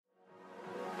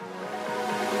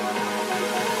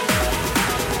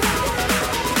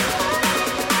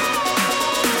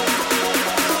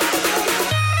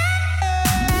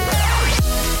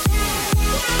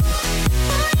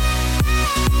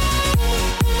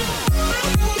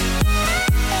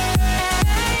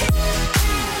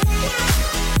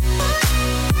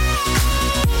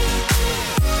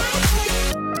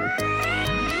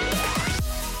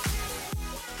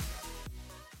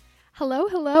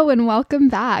and welcome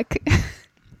back.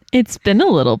 It's been a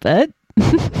little bit.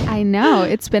 I know,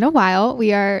 it's been a while.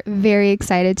 We are very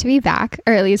excited to be back,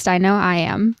 or at least I know I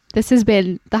am. This has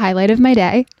been the highlight of my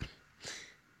day.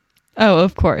 Oh,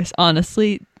 of course.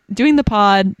 Honestly, doing the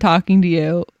pod, talking to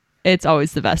you, it's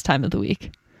always the best time of the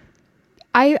week.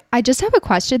 I just have a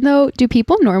question though. Do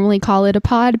people normally call it a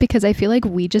pod? Because I feel like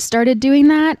we just started doing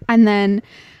that, and then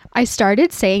I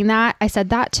started saying that. I said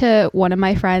that to one of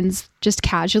my friends just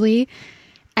casually,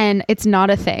 and it's not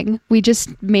a thing. We just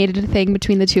made it a thing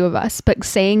between the two of us. But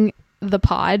saying the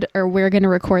pod, or we're going to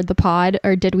record the pod,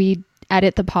 or did we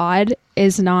edit the pod,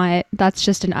 is not, that's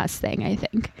just an us thing, I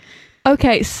think.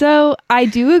 Okay, so I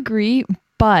do agree,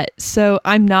 but so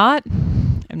I'm not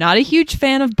a huge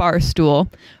fan of Barstool,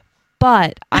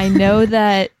 but I know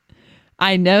that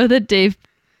Dave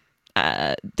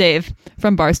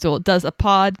from Barstool does a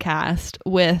podcast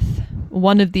with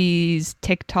one of these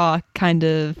TikTok kind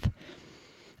of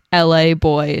LA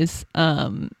boys.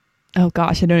 Oh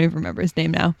gosh, I don't even remember his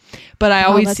name now. But I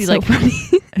always see so funny.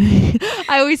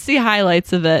 I always see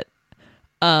highlights of it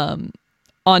on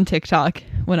TikTok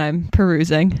when I'm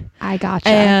perusing. I gotcha.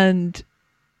 And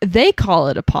they call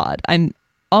it a pod. I'm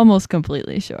almost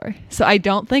completely sure. So I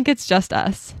don't think it's just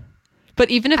us. But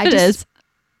even if it is,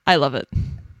 I love it.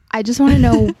 I just want to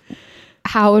know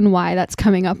how and why that's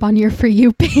coming up on your For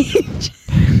You page.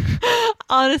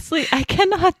 Honestly, I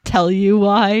cannot tell you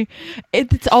why.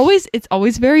 It's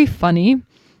always very funny.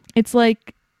 It's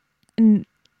like,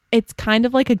 it's kind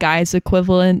of like a guy's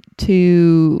equivalent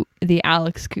to the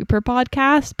Alex Cooper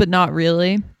podcast, but not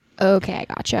really. Okay, I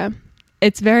gotcha.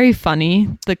 It's very funny,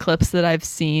 the clips that I've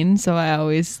seen, so I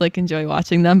always enjoy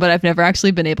watching them, but I've never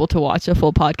actually been able to watch a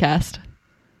full podcast.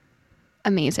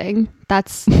 Amazing.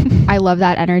 I love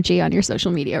that energy on your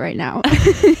social media right now.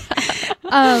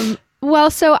 Well,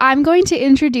 so I'm going to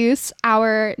introduce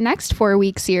our next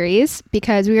 4-week series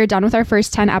because we are done with our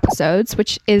first 10 episodes,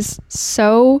 which is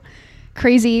so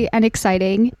crazy and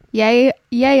exciting. Yay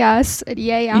us, and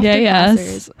yay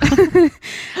Afterclassers.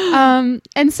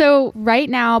 And so right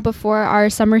now, before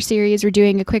our summer series, we're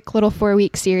doing a quick little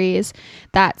 4-week series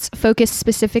that's focused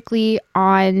specifically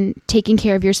on taking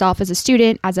care of yourself as a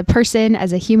student, as a person,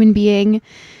 as a human being,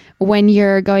 when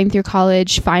you're going through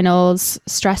college, finals,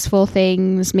 stressful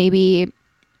things, maybe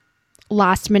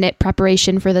last minute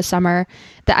preparation for the summer.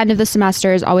 The end of the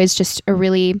semester is always just a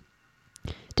really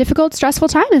difficult, stressful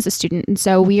time as a student. And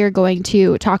so we are going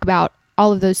to talk about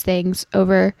all of those things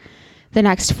over the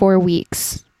next 4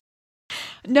 weeks.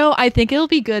 No, I think it'll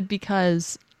be good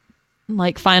because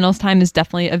finals time is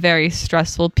definitely a very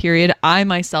stressful period. I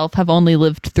myself have only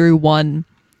lived through one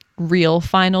real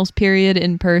finals period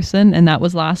in person, and that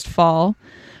was last fall.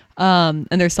 And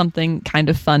there's something kind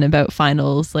of fun about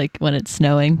finals, when it's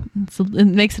snowing. It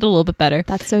makes it a little bit better.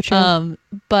 That's so true.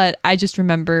 But I just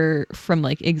remember from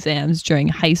exams during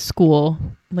high school,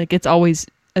 it's always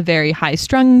a very high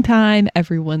strung time.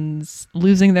 Everyone's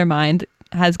losing their mind,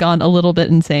 has gone a little bit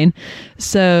insane.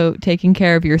 So taking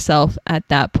care of yourself at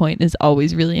that point is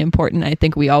always really important. I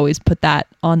think we always put that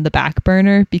on the back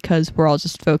burner because we're all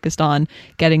just focused on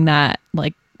getting that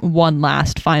one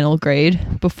last final grade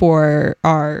before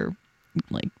our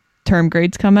term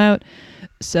grades come out.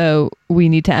 So we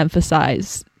need to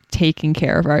emphasize taking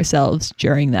care of ourselves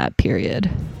during that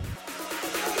period.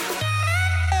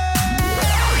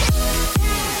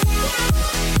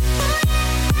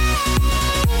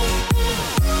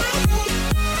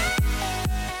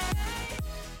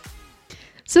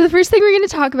 So the first thing we're going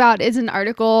to talk about is an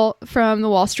article from the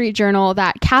Wall Street Journal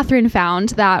that Catherine found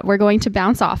that we're going to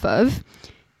bounce off of.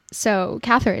 So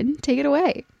Catherine, take it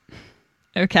away.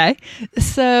 Okay.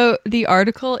 So the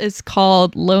article is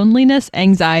called Loneliness,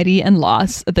 Anxiety, and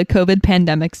Loss, the COVID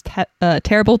Pandemic's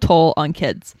Terrible Toll on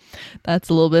Kids. That's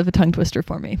a little bit of a tongue twister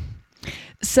for me.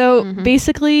 So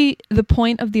basically, the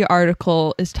point of the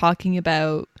article is talking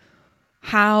about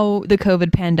how the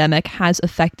COVID pandemic has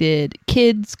affected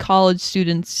kids, college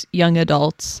students, young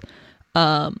adults,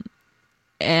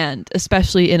 and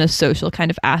especially in a social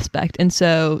kind of aspect. And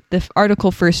so the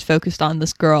article first focused on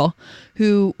this girl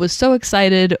who was so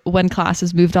excited when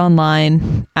classes moved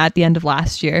online at the end of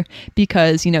last year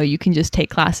because, you can just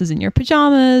take classes in your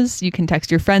pajamas, you can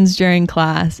text your friends during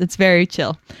class, it's very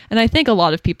chill. And I think a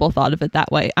lot of people thought of it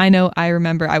that way. I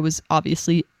remember I was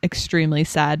obviously extremely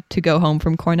sad to go home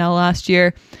from Cornell last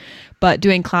year, but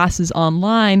doing classes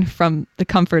online from the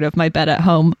comfort of my bed at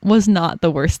home was not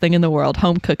the worst thing in the world.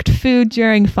 Home cooked food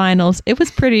during finals. It was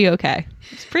pretty okay.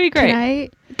 It's pretty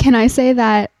great. Can I say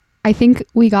that I think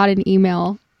we got an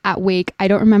email at wake. I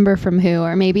don't remember from who,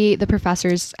 or maybe the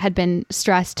professors had been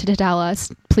stressed to tell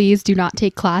us, please do not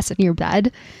take class in your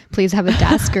bed. Please have a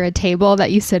desk or a table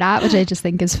that you sit at, which I just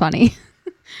think is funny.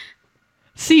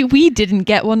 See, we didn't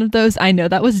get one of those. I know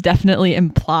that was definitely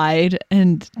implied,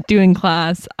 and doing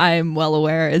class, I'm well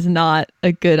aware, is not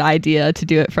a good idea to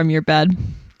do it from your bed.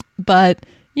 But,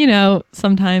 you know,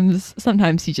 sometimes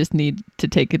you just need to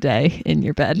take a day in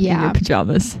your bed in your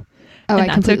pajamas. Oh, I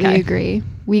completely agree.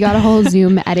 We got a whole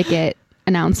Zoom etiquette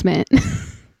announcement.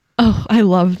 Oh, I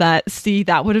love that. See,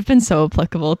 that would have been so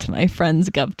applicable to my friend's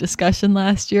Gov discussion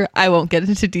last year. I won't get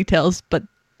into details, but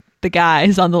the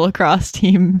guys on the lacrosse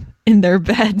team in their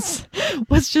beds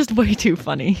was just way too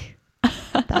funny.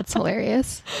 That's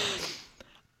hilarious.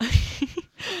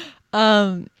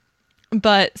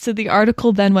 But so the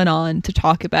article then went on to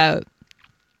talk about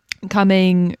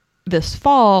coming this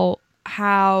fall,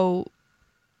 how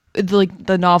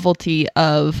the novelty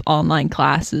of online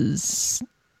classes,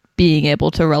 being able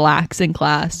to relax in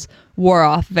class, wore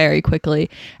off very quickly,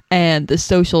 and the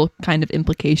social kind of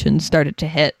implications started to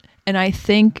hit. And I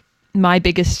think my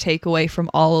biggest takeaway from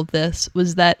all of this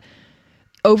was that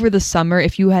over the summer,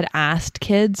 if you had asked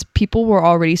kids, people were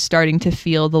already starting to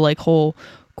feel the whole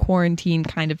quarantine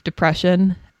kind of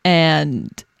depression.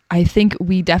 And I think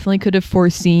we definitely could have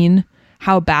foreseen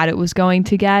how bad it was going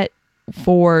to get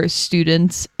for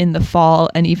students in the fall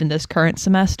and even this current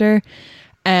semester.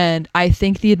 And I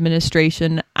think the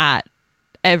administration at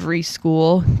every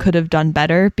school could have done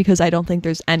better, because I don't think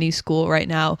there's any school right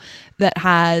now that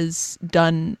has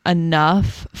done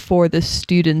enough for the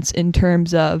students in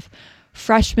terms of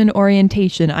freshman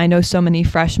orientation. I know so many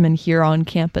freshmen here on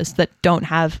campus that don't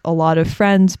have a lot of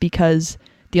friends because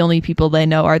the only people they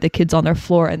know are the kids on their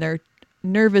floor, and they're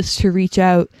nervous to reach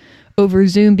out over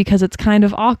Zoom because it's kind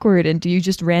of awkward. And do you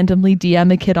just randomly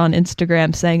DM a kid on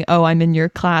Instagram saying, oh, I'm in your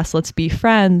class, let's be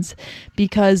friends?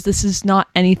 Because this is not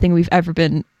anything we've ever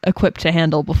been equipped to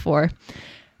handle before.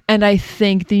 And I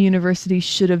think the university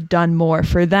should have done more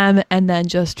for them. And then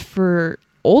just for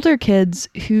older kids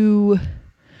who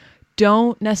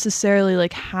don't necessarily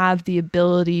have the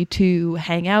ability to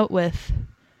hang out with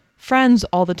friends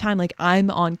all the time. I'm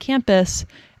on campus,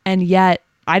 and yet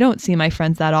I don't see my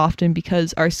friends that often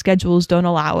because our schedules don't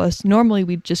allow us. Normally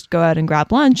we'd just go out and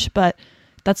grab lunch, but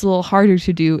that's a little harder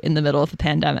to do in the middle of the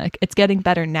pandemic. It's getting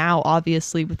better now,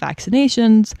 obviously, with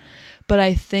vaccinations, but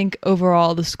I think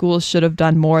overall the schools should have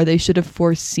done more. They should have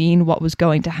foreseen what was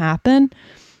going to happen.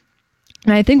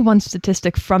 And I think one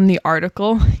statistic from the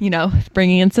article,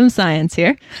 bringing in some science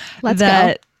here,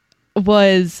 that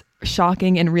was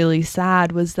shocking and really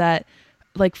sad was that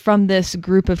from this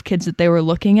group of kids that they were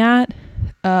looking at,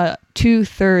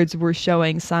 2/3 were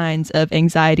showing signs of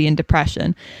anxiety and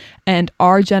depression. And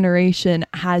our generation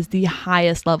has the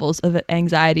highest levels of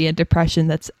anxiety and depression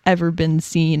that's ever been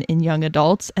seen in young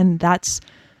adults. And that's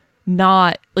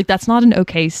not an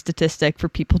okay statistic for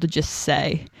people to just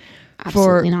say.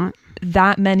 Absolutely not.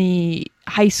 That many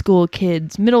high school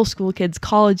kids, middle school kids,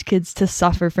 college kids to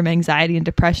suffer from anxiety and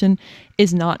depression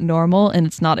is not normal, and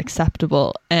it's not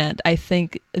acceptable. And I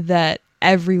think that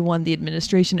everyone, the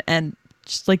administration and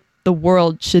just the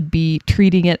world, should be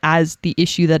treating it as the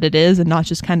issue that it is and not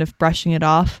just kind of brushing it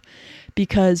off,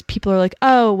 because people are like,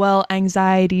 oh, well,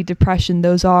 anxiety, depression,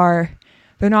 they're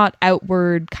not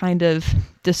outward kind of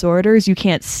disorders. You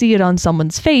can't see it on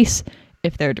someone's face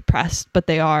if they're depressed, but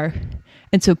they are.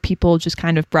 And so people just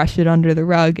kind of brush it under the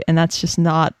rug, and that's just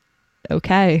not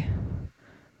okay.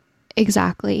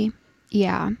 Exactly.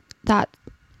 Yeah.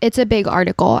 It's a big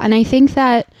article. And I think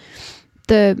that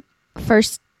the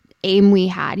first aim we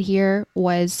had here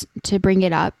was to bring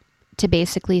it up, to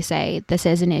basically say this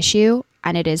is an issue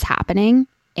and it is happening.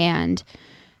 And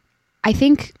I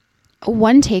think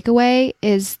one takeaway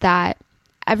is that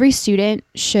every student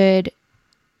should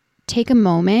take a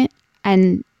moment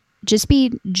and just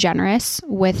be generous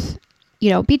with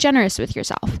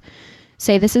yourself.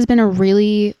 Say, this has been a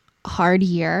really hard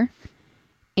year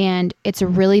and it's a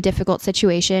really difficult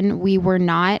situation. We were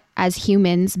not, as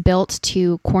humans, built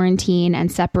to quarantine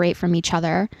and separate from each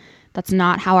other. That's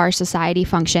not how our society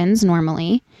functions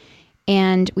normally.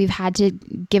 And we've had to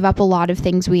give up a lot of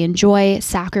things we enjoy,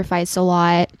 sacrifice a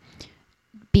lot,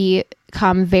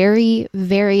 become very,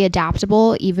 very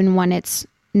adaptable, even when it's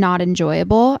not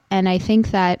enjoyable. And I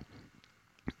think that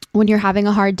when you're having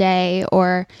a hard day,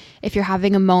 or if you're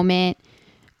having a moment,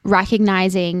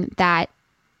 recognizing that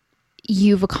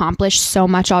you've accomplished so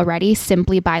much already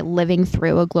simply by living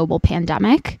through a global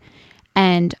pandemic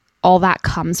and all that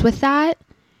comes with that.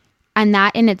 And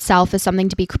that in itself is something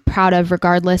to be proud of,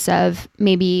 regardless of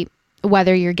maybe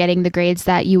whether you're getting the grades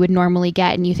that you would normally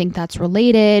get and you think that's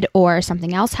related, or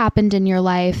something else happened in your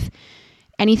life,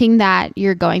 anything that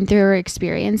you're going through or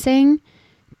experiencing,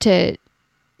 to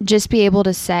just be able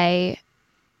to say,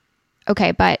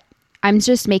 okay, but I'm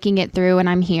just making it through and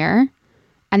I'm here.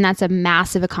 And that's a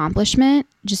massive accomplishment,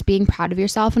 just being proud of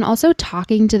yourself, and also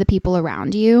talking to the people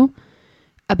around you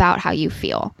about how you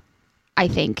feel, I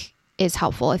think is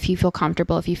helpful. If you feel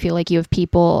comfortable, if you feel like you have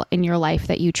people in your life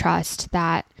that you trust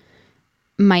that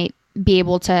might be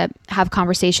able to have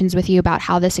conversations with you about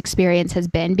how this experience has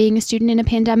been being a student in a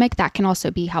pandemic, that can also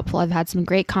be helpful. I've had some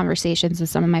great conversations with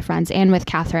some of my friends and with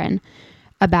Catherine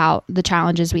about the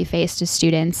challenges we faced as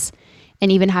students,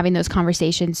 and even having those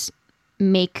conversations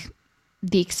make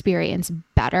the experience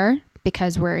better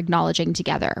because we're acknowledging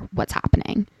together what's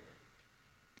happening.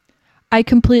 I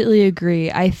completely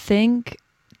agree. I think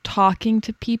talking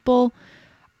to people,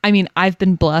 I mean, I've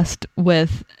been blessed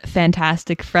with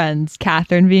fantastic friends,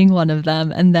 Catherine being one of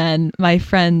them, and then my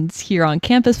friends here on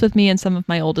campus with me and some of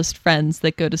my oldest friends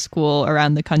that go to school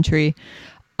around the country.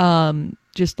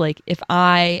 Just like if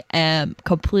I am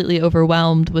completely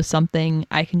overwhelmed with something,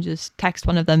 I can just text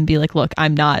one of them and be like, look,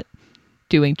 I'm not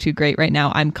doing too great right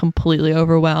now. I'm completely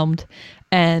overwhelmed.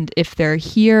 And if they're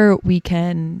here, we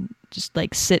can just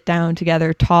like sit down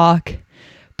together, talk,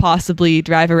 possibly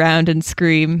drive around and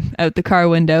scream out the car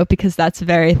window, because that's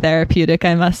very therapeutic,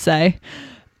 I must say.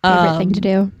 Favorite thing to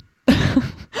do.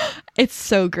 It's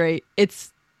so great.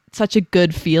 It's such a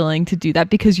good feeling to do that,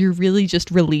 because you're really just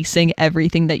releasing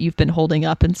everything that you've been holding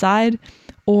up inside.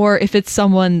 Or if it's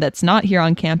someone that's not here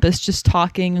on campus, just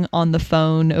talking on the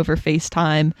phone over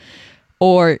FaceTime,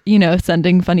 or, you know,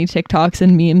 sending funny TikToks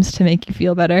and memes to make you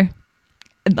feel better.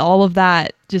 And all of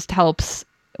that just helps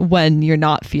when you're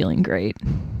not feeling great.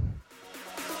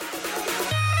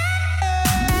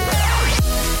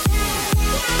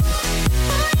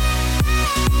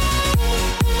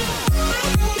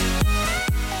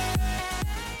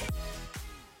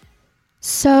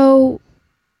 So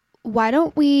why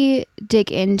don't we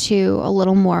dig into a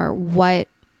little more what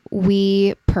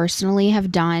we personally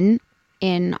have done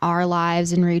in our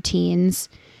lives and routines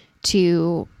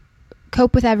to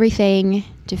cope with everything,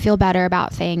 to feel better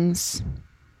about things.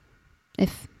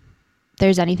 If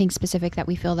there's anything specific that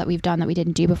we feel that we've done that we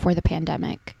didn't do before the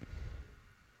pandemic.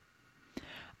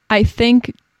 I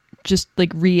think, just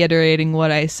like reiterating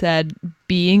what I said,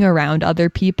 being around other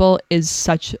people is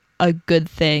such a good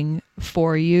thing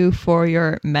for you, for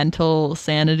your mental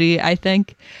sanity, I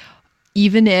think.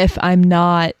 Even if I'm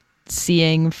not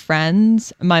seeing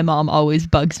friends, my mom always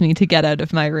bugs me to get out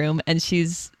of my room, and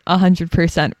she's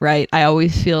 100% right. I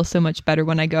always feel so much better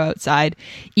when I go outside.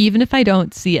 Even if I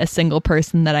don't see a single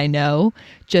person that I know,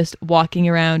 just walking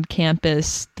around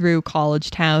campus through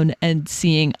college town and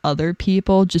seeing other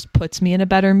people just puts me in a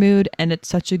better mood, and it's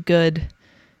such a good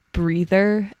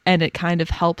breather, and it kind of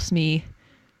helps me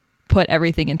put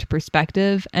everything into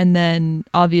perspective. And then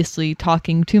obviously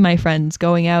talking to my friends,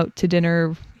 going out to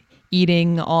dinner,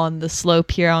 eating on the slope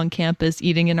here on campus,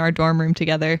 eating in our dorm room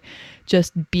together,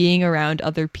 just being around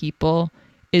other people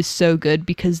is so good,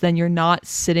 because then you're not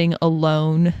sitting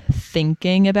alone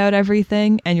thinking about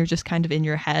everything and you're just kind of in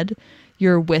your head.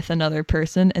 You're with another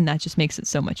person, and that just makes it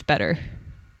so much better.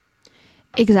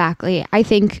 Exactly. I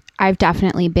think I've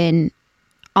definitely been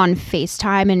on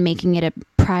FaceTime and making it a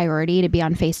priority to be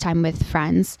on FaceTime with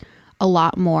friends a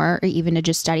lot more, or even to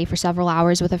just study for several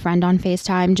hours with a friend on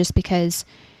FaceTime, just because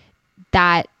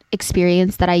that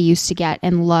experience that I used to get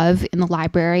and love in the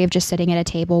library of just sitting at a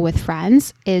table with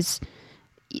friends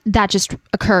that just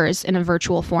occurs in a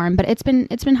virtual form. But it's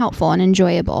been helpful and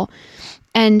enjoyable.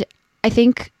 And I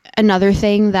think another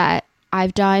thing that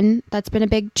I've done that's been a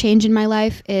big change in my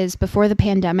life is, before the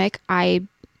pandemic, I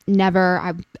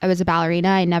was a ballerina.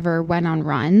 I never went on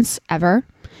runs ever.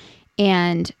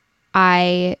 And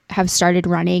I have started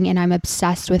running, and I'm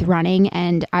obsessed with running,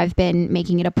 and I've been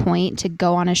making it a point to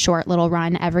go on a short little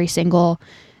run every single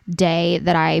day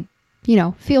that I,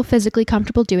 feel physically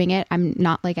comfortable doing it. I'm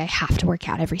not like I have to work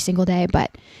out every single day,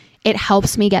 but it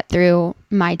helps me get through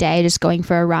my day, just going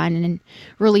for a run and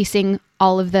releasing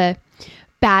all of the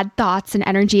bad thoughts and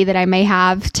energy that I may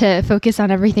have to focus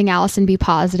on everything else and be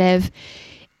positive,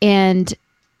 and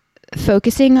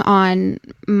focusing on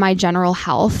my general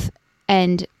health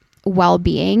and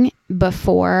well-being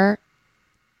before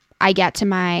I get to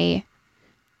my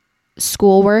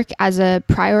schoolwork as a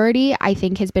priority, I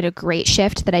think has been a great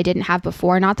shift that I didn't have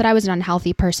before. Not that I was an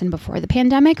unhealthy person before the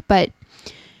pandemic, but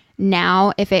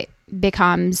now if it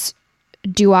becomes,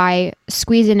 do I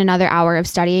squeeze in another hour of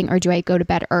studying, or do I go to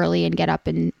bed early and get up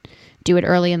and do it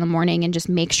early in the morning and just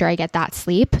make sure I get that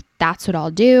sleep? That's what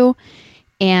I'll do.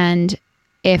 And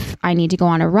if I need to go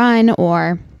on a run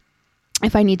or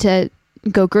if I need to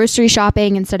go grocery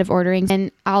shopping instead of ordering,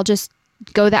 and I'll just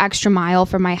go the extra mile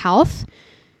for my health,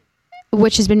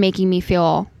 which has been making me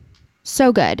feel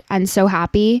so good and so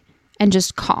happy and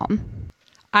just calm.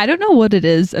 I don't know what it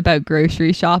is about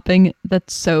grocery shopping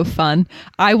that's so fun.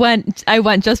 I went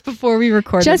just before we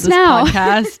recorded this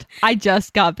podcast. I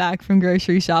just got back from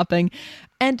grocery shopping,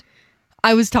 and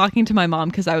I was talking to my mom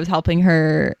because I was helping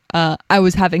her. I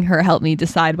was having her help me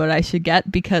decide what I should get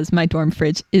because my dorm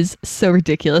fridge is so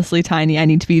ridiculously tiny. I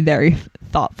need to be very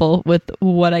thoughtful with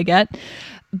what I get.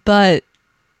 But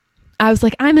I was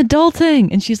like, I'm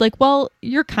adulting. And she's like, well,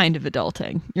 you're kind of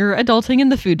adulting. You're adulting in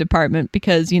the food department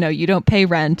because, you don't pay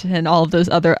rent and all of those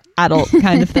other adult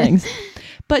kind of things.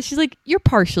 But she's like, you're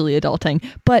partially adulting.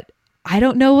 But I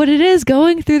don't know what it is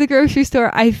going through the grocery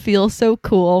store. I feel so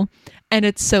cool. And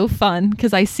it's so fun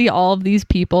because I see all of these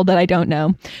people that I don't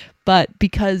know. But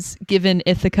because given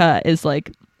Ithaca is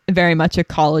like very much a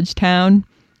college town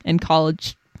and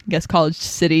college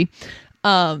city,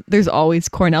 there's always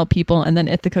Cornell people and then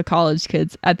Ithaca college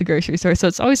kids at the grocery store. So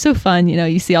it's always so fun.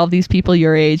 You see all these people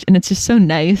your age and it's just so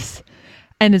nice.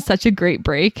 And it's such a great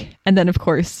break. And then, of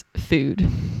course, food.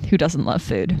 Who doesn't love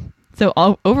food? So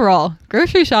overall,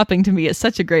 grocery shopping to me is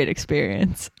such a great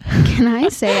experience. Can I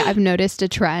say I've noticed a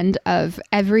trend of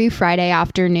every Friday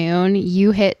afternoon,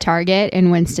 you hit Target in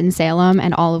Winston-Salem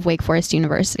and all of Wake Forest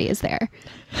University is there.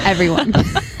 Everyone.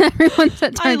 Everyone's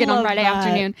at Target on Friday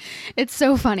afternoon. It's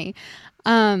so funny.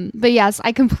 But yes,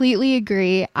 I completely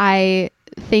agree. I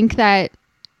think that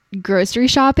grocery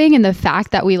shopping and the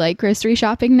fact that we like grocery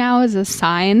shopping now is a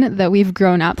sign that we've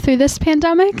grown up through this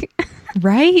pandemic.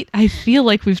 Right? I feel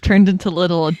like we've turned into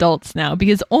little adults now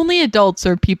because only adults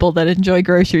are people that enjoy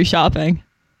grocery shopping.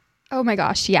 Oh my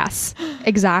gosh, yes,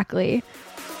 exactly.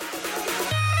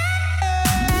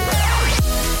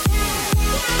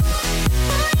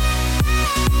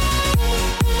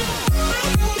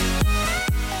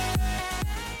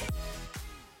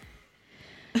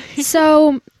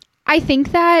 So I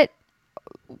think that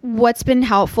what's been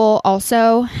helpful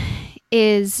also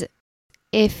is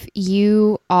if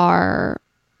you are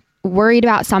worried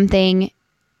about something,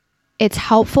 it's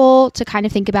helpful to kind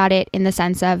of think about it in the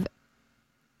sense of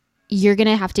you're going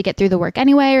to have to get through the work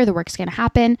anyway, or the work's going to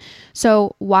happen.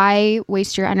 So why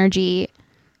waste your energy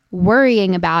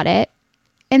worrying about it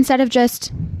instead of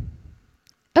just,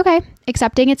 okay,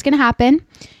 accepting it's going to happen.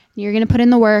 You're going to put in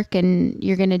the work and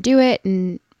you're going to do it,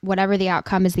 and whatever the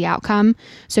outcome is the outcome.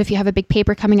 So if you have a big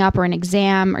paper coming up or an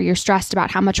exam, or you're stressed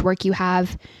about how much work you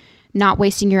have, not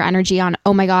wasting your energy on,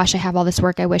 oh my gosh, I have all this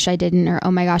work I wish I didn't, or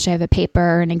oh my gosh, I have a paper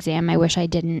or an exam I wish I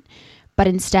didn't. But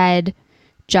instead,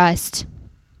 just,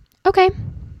 okay,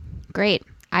 great.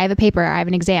 I have a paper, I have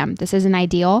an exam. This isn't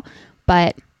ideal,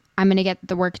 but I'm going to get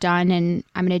the work done and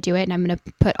I'm going to do it, and I'm going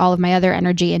to put all of my other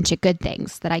energy into good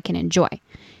things that I can enjoy.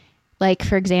 Like,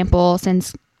 for example,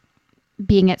 since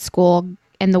being at school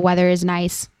and the weather is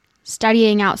nice,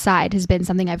 studying outside has been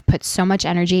something I've put so much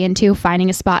energy into, finding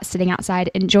a spot, sitting outside,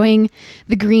 enjoying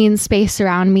the green space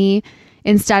around me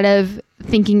instead of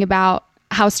thinking about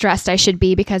how stressed I should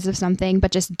be because of something,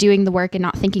 but just doing the work and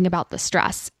not thinking about the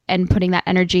stress and putting that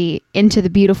energy into the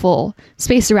beautiful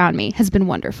space around me has been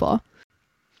wonderful.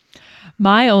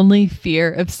 My only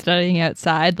fear of studying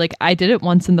outside, like I did it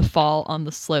once in the fall on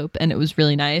the slope and it was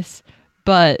really nice,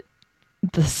 but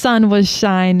the sun was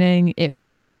shining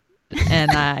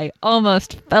and I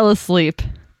almost fell asleep.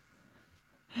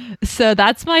 So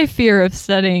that's my fear of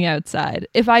studying outside.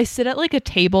 If I sit at like a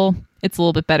table, it's a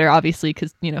little bit better, obviously,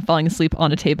 because, falling asleep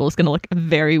on a table is going to look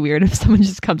very weird if someone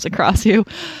just comes across you.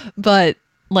 But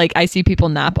like I see people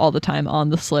nap all the time on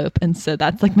the slope. And so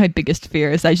that's like my biggest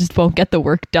fear is I just won't get the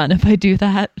work done if I do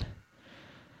that.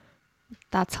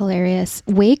 That's hilarious.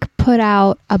 Wake put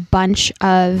out a bunch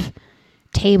of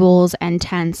tables and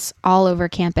tents all over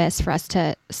campus for us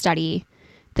to study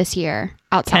this year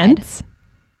outside. Tents?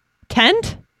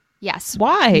 Tent? Yes.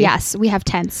 Why? Yes, we have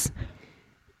tents.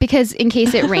 Because in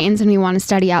case it rains and we want to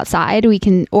study outside, we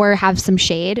can, or have some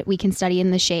shade, we can study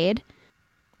in the shade.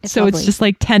 So lovely. It's just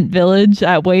like Tent Village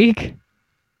at Wake?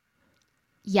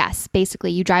 Yes,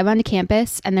 basically. You drive onto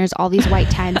campus and there's all these white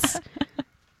tents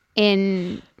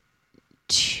in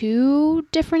three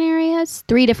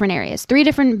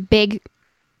different big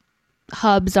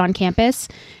hubs on campus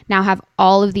now have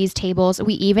all of these tables.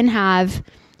 We even have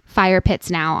fire pits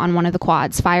now on one of the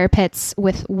quads, fire pits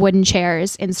with wooden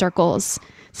chairs in circles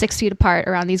 6 feet apart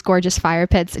around these gorgeous fire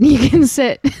pits, and you can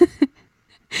sit.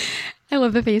 I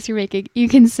love the face you're making. You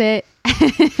can sit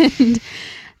and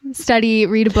study,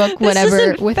 read a book,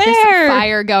 whatever, with this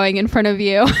fire going in front of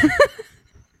you.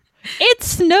 It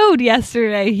snowed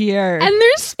yesterday here. And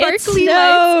there's sparkly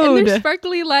lights. And there's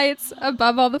sparkly lights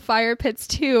above all the fire pits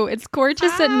too. It's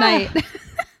gorgeous at night.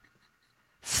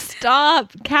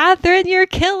 Stop. Catherine, you're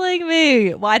killing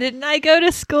me. Why didn't I go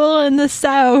to school in the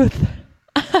South?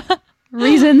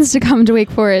 Reasons to come to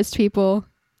Wake Forest, people.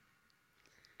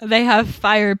 They have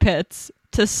fire pits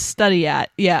to study at.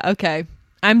 Yeah, okay.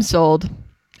 I'm sold.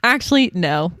 Actually,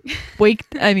 no. Wake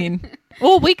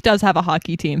does have a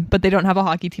hockey team, but they don't have a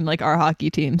hockey team like our hockey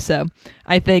team. So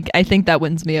I think that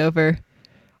wins me over.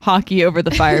 Hockey over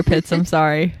the fire pits. I'm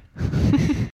sorry.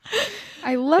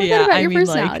 I love that about your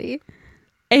personality. Like,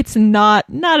 it's not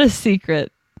a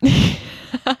secret.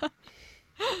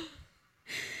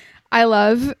 I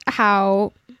love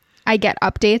how I get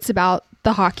updates about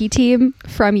the hockey team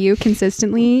from you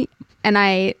consistently, and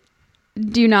I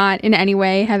do not in any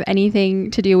way have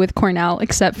anything to do with Cornell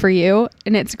except for you,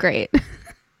 and it's great.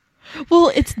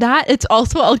 Well, it's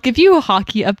also, I'll give you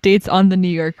hockey updates on the New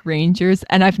York Rangers,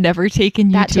 and I've never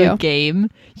taken you to a game.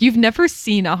 You've never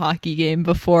seen a hockey game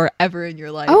before ever in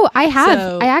your life. Oh, I have.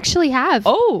 So, I actually have.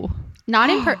 Oh. Not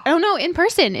in person. Oh, no, in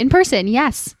person. In person.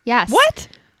 Yes. What?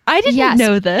 I didn't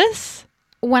know this.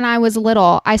 When I was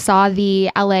little, I saw the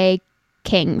LA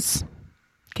Kings.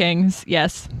 Kings,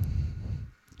 yes.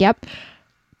 Yep.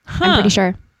 I'm pretty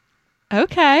sure.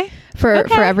 Okay. For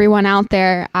everyone out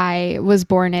there, I was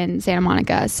born in Santa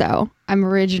Monica, so I'm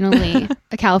originally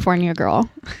a California girl.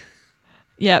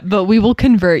 Yeah, but we will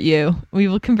convert you. We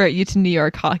will convert you to New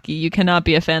York hockey. You cannot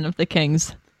be a fan of the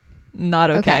Kings.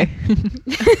 Not okay.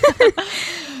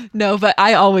 No, but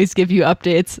I always give you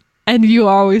updates. And you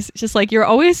always just like, you're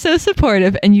always so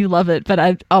supportive and you love it. But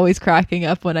I'm always cracking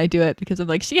up when I do it because I'm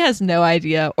like, she has no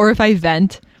idea. Or if I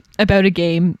vent about a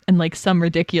game and like some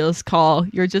ridiculous call,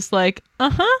 you're just like,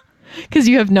 because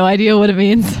you have no idea what it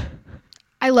means.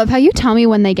 I love how you tell me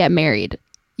when they get married.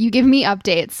 You give me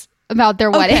updates about their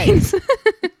weddings.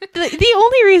 The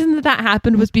only reason that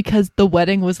happened was because the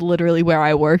wedding was literally where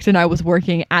I worked and I was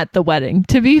working at the wedding.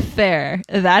 To be fair,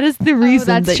 that is the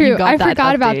reason that's true. You got that I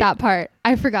forgot update. about that part.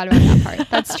 I forgot about that part.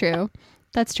 That's true.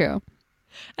 That's true.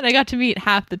 And I got to meet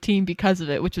half the team because of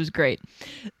it, which was great.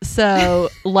 So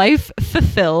life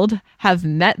fulfilled, have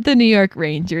met the New York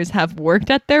Rangers, have worked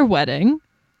at their wedding.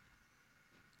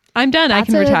 I'm done. I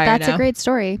can retire now. That's a great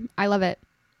story. I love it.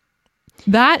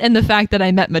 That and the fact that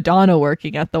I met Madonna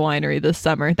working at the winery this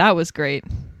summer. That was great.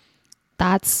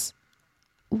 That's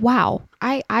wow.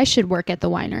 I should work at the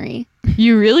winery.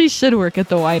 You really should work at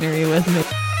the winery with me.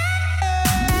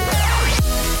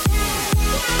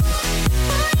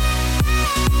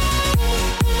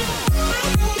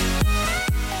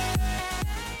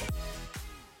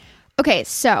 Okay,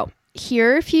 so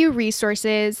here are a few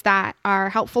resources that are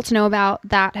helpful to know about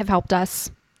that have helped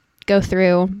us go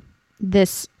through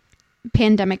this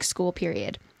pandemic school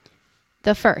period.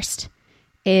 The first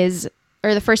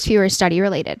few are study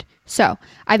related. So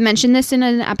I've mentioned this in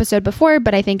an episode before,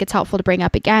 but I think it's helpful to bring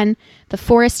up again. The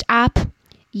Forest app,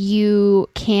 you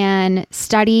can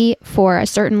study for a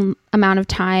certain amount of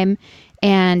time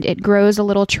and it grows a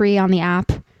little tree on the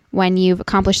app when you've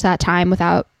accomplished that time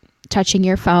without touching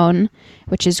your phone,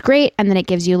 which is great. And then it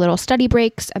gives you little study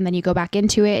breaks and then you go back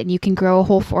into it and you can grow a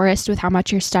whole forest with how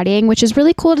much you're studying, which is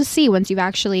really cool to see once you've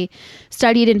actually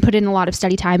studied and put in a lot of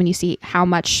study time and you see how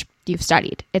much you've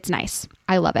studied. It's nice.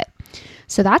 I love it.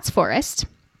 So that's Forest.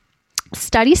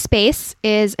 Study Space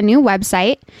is a new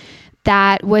website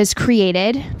that was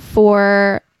created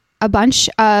for a bunch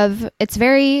of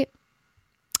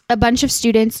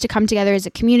students to come together as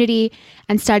a community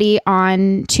and study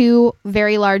on 2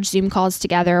 very large Zoom calls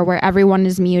together where everyone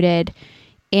is muted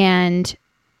and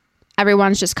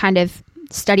everyone's just kind of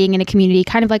studying in a community,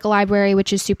 kind of like a library,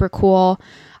 which is super cool.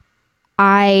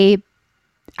 I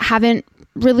haven't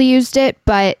really used it,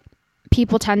 but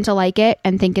people tend to like it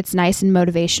and think it's nice and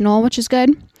motivational, which is good.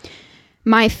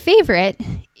 My favorite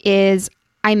is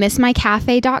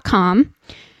imissmycafe.com,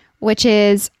 which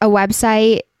is a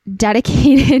website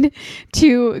dedicated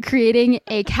to creating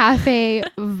a cafe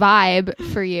vibe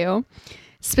for you,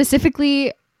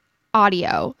 specifically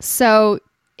audio. So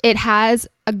it has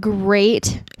a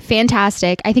great,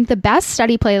 fantastic, I think the best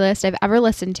study playlist I've ever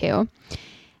listened to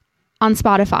on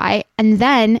Spotify. And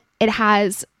then it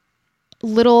has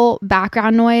little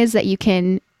background noise that you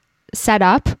can set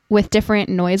up with different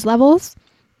noise levels.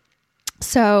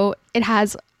 So it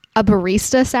has a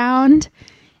barista sound,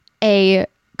 a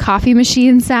coffee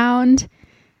machine sound,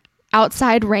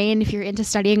 outside rain if you're into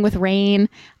studying with rain,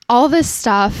 all this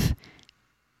stuff.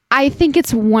 I think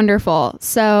it's wonderful.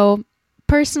 So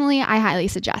personally, I highly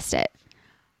suggest it.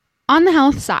 On the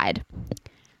health side,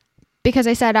 because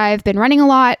I said I've been running a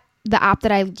lot, the app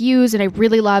that I use and I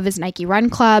really love is Nike Run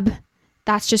Club.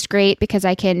 That's just great because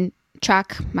I can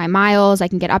track my miles. I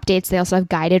can get updates. They also have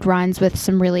guided runs with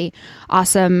some really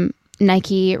awesome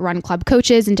Nike Run Club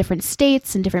coaches in different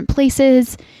states and different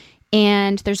places.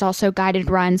 And there's also guided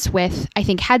runs with, I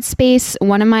think, Headspace.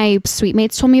 One of my suite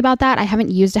mates told me about that. I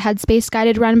haven't used a Headspace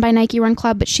guided run by Nike Run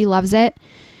Club, but she loves it.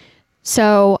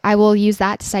 So I will use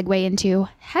that to segue into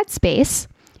Headspace,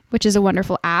 which is a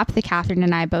wonderful app that Catherine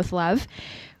and I both love.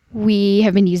 We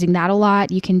have been using that a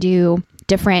lot. You can do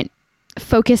different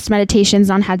focused meditations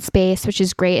on Headspace, which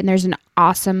is great. And there's an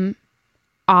awesome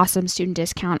student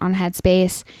discount on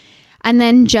Headspace. And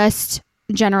then just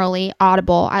generally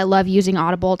Audible. I love using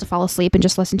Audible to fall asleep and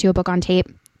just listen to a book on tape.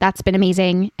 That's been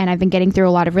amazing. And I've been getting through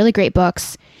a lot of really great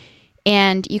books.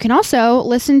 And you can also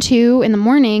listen to, in the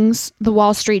mornings, the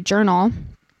Wall Street Journal.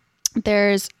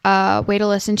 There's a way to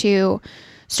listen to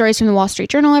stories from the Wall Street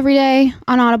Journal every day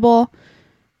on Audible.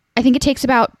 I think it takes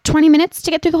about 20 minutes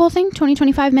to get through the whole thing,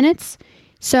 25 minutes.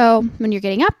 So when you're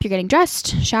getting up, you're getting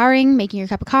dressed, showering, making your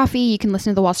cup of coffee, you can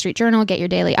listen to the Wall Street Journal, get your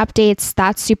daily updates.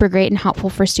 That's super great and helpful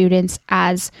for students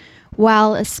as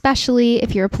well, especially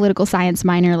if you're a political science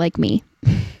minor like me.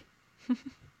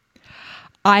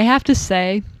 I have to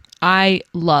say, I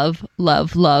love the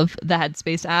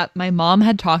Headspace app. My mom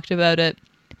had talked about it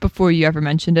before you ever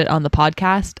mentioned it on the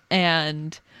podcast,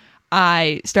 and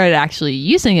I started actually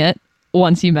using it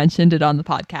once you mentioned it on the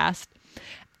podcast.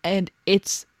 And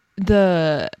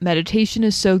the meditation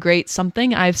is so great.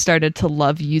 Something I've started to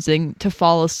love using to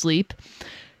fall asleep.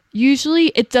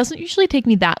 It doesn't usually take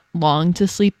me that long to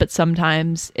sleep, but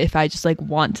sometimes if I just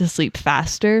want to sleep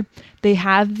faster, they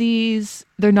have these,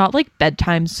 they're not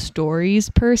bedtime stories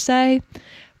per se,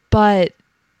 but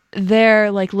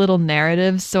they're little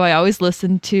narratives. So I always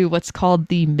listen to what's called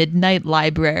the Midnight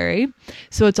Library.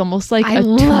 So it's almost like I a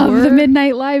love tour. the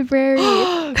Midnight Library.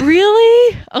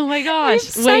 Really? Oh my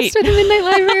gosh. I'm obsessed with the Midnight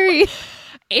Library.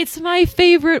 It's my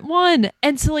favorite one.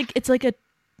 And so it's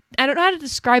I don't know how to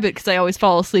describe it because I always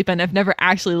fall asleep and I've never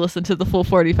actually listened to the full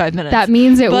 45 minutes. That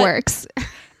means it works.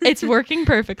 It's working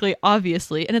perfectly,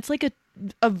 obviously. And it's like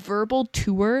a verbal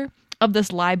tour of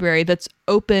this library that's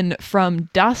open from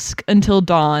dusk until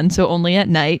dawn, so only at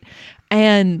night.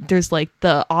 And there's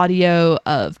the audio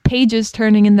of pages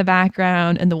turning in the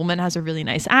background, and the woman has a really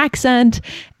nice accent.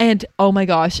 And oh my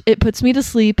gosh, it puts me to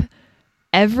sleep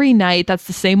every night. That's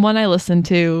the same one I listen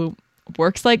to.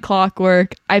 Works like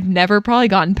clockwork. I've never probably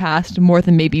gotten past more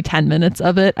than maybe 10 minutes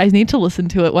of it. I need to listen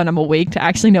to it when I'm awake to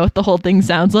actually know what the whole thing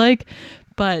sounds like,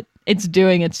 but it's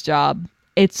doing its job.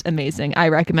 It's amazing. I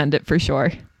recommend it for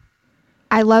sure.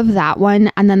 I love that one.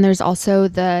 And then there's also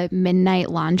the Midnight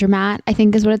Laundromat, I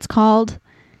think is what it's called.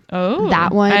 Oh,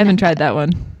 that one. I haven't tried that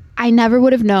one. I never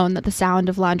would have known that the sound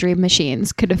of laundry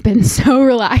machines could have been so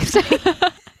relaxing.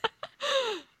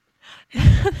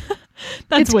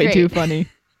 That's way too funny.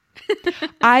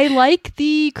 I like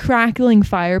the crackling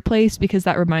fireplace because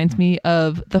that reminds me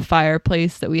of the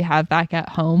fireplace that we have back at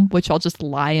home, which I'll just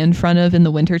lie in front of in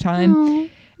the wintertime. Oh,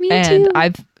 me and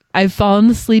too. I've fallen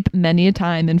asleep many a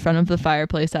time in front of the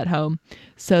fireplace at home.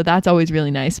 So that's always really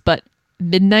nice. But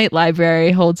Midnight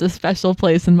Library holds a special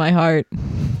place in my heart.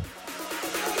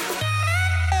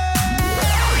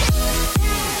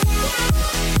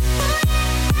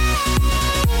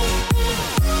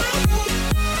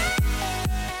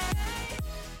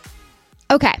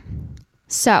 Okay,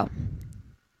 so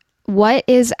what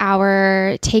is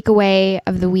our takeaway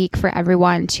of the week for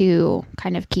everyone to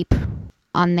kind of keep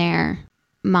on their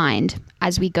mind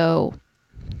as we go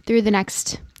through the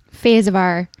next phase of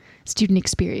our student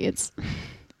experience?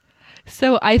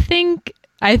 So I think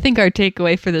our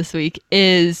takeaway for this week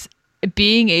is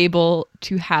being able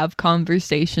to have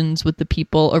conversations with the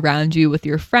people around you, with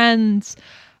your friends,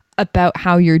 about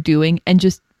how you're doing, and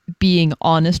just being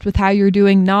honest with how you're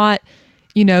doing, not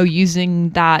using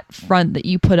that front that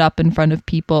you put up in front of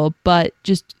people, but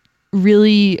just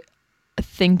really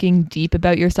thinking deep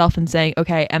about yourself and saying,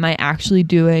 okay, am I actually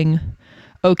doing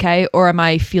okay? Or am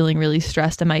I feeling really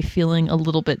stressed? Am I feeling a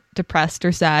little bit depressed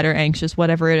or sad or anxious,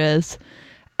 whatever it is?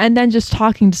 And then just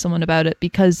talking to someone about it,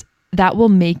 because that will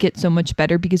make it so much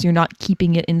better, because you're not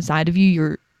keeping it inside of you.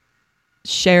 You're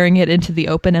sharing it into the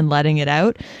open and letting it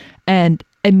out. And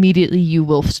immediately you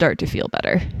will start to feel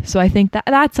better. So I think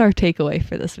that's our takeaway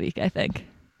for this week, I think.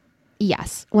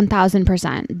 Yes,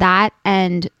 1000%. That,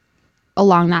 and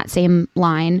along that same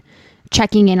line,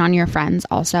 checking in on your friends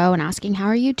also and asking, how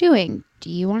are you doing?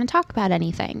 Do you want to talk about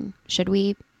anything? Should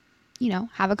we,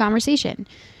 have a conversation?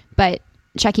 But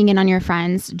checking in on your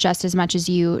friends just as much as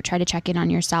you try to check in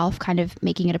on yourself, kind of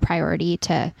making it a priority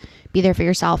to be there for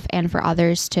yourself and for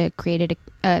others to create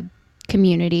a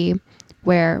community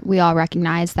where we all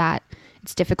recognize that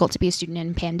it's difficult to be a student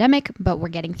in a pandemic, but we're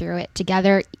getting through it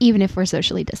together, even if we're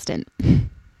socially distant.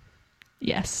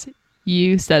 Yes,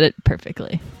 you said it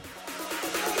perfectly.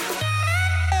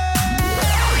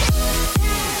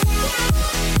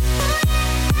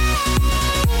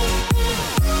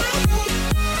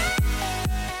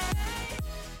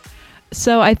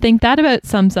 So I think that about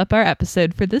sums up our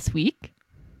episode for this week.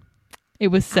 It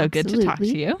was so good to talk to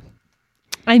you.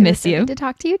 I miss you. Good to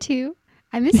talk to you too.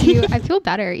 I miss you. I feel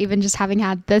better even just having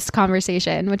had this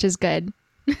conversation, which is good.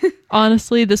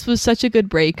 Honestly, this was such a good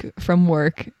break from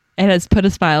work. It has put a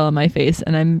smile on my face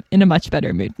and I'm in a much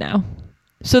better mood now.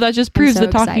 So that just proves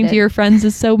that talking to your friends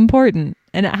is so important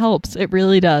and it helps. It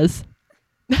really does.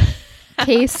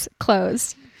 Case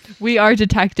closed. We are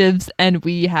detectives and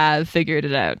we have figured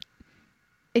it out.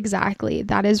 Exactly.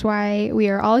 That is why we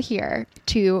are all here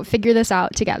to figure this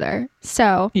out together.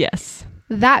 So, yes.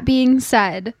 That being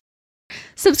said,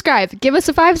 subscribe, give us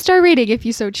a 5-star rating if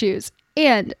you so choose.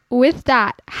 And with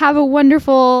that, have a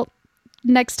wonderful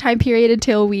next time period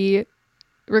until we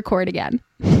record again.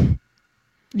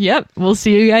 Yep. We'll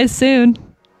see you guys soon.